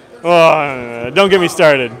oh, don't get me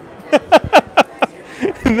started.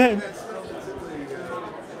 And then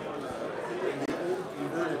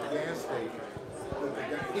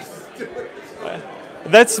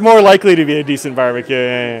that's more likely to be a decent barbecue.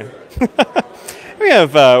 Yeah. We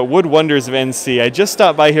have Wood Wonders of NC. I just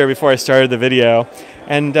stopped by here before I started the video,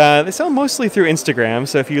 and they sell mostly through Instagram.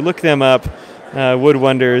 So if you look them up, Wood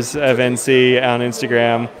Wonders of NC on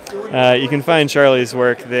Instagram, you can find Charlie's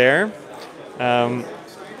work there.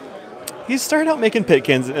 He started out making kit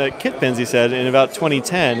pins, he said, in about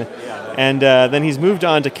 2010. And then he's moved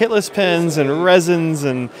on to kitless pens and resins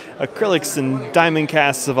and acrylics and diamond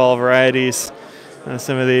casts of all varieties.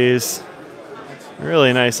 Some of these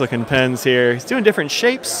really nice looking pens here. He's doing different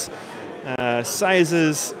shapes,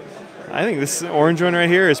 sizes. I think this orange one right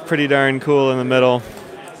here is pretty darn cool in the middle.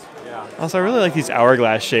 Also, I really like these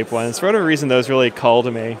hourglass shaped ones. For whatever reason, those really call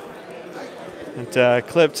to me. And,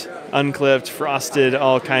 clipped, unclipped, frosted,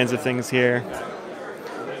 all kinds of things here.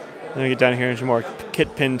 Then we get down here into more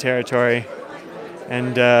kit pin territory.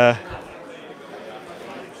 And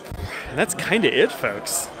that's kind of it,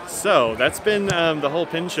 folks. So that's been the whole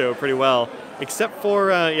pin show pretty well. Except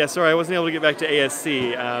for, yeah, sorry, I wasn't able to get back to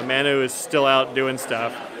ASC. Manu is still out doing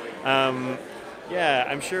stuff. Yeah,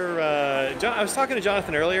 I'm sure. I was talking to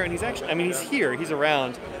Jonathan earlier, and he's actually, I mean, he's here, he's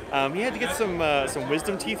around. He had to get some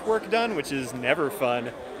wisdom teeth work done, which is never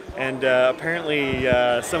fun. And apparently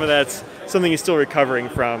some of that's something he's still recovering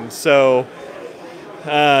from. So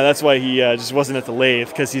that's why he just wasn't at the lathe,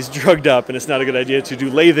 because he's drugged up, and it's not a good idea to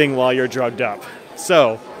do lathing while you're drugged up.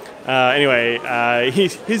 So anyway,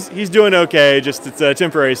 he's doing okay, just it's a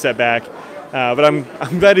temporary setback. But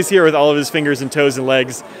I'm glad he's here with all of his fingers and toes and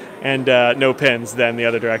legs and no pins then the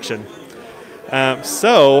other direction.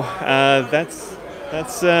 So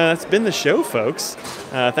that's been the show, folks.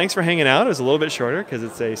 Thanks for hanging out. It was a little bit shorter because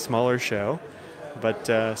it's a smaller show,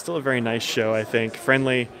 but still a very nice show, I think.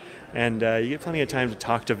 Friendly, and you get plenty of time to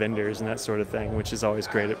talk to vendors and that sort of thing, which is always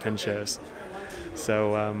great at pin shows.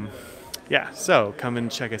 So yeah, so come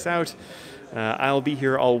and check us out. I'll be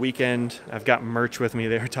here all weekend. I've got merch with me.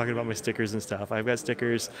 They were talking about my stickers and stuff. I've got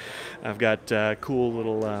stickers. I've got cool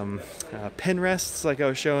little pen rests like I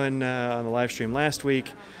was showing on the live stream last week.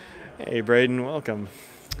 Hey, Braden, welcome.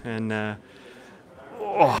 And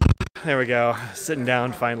oh, there we go. Sitting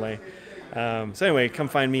down finally. So anyway, come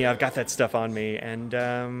find me. I've got that stuff on me, and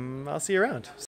I'll see you around.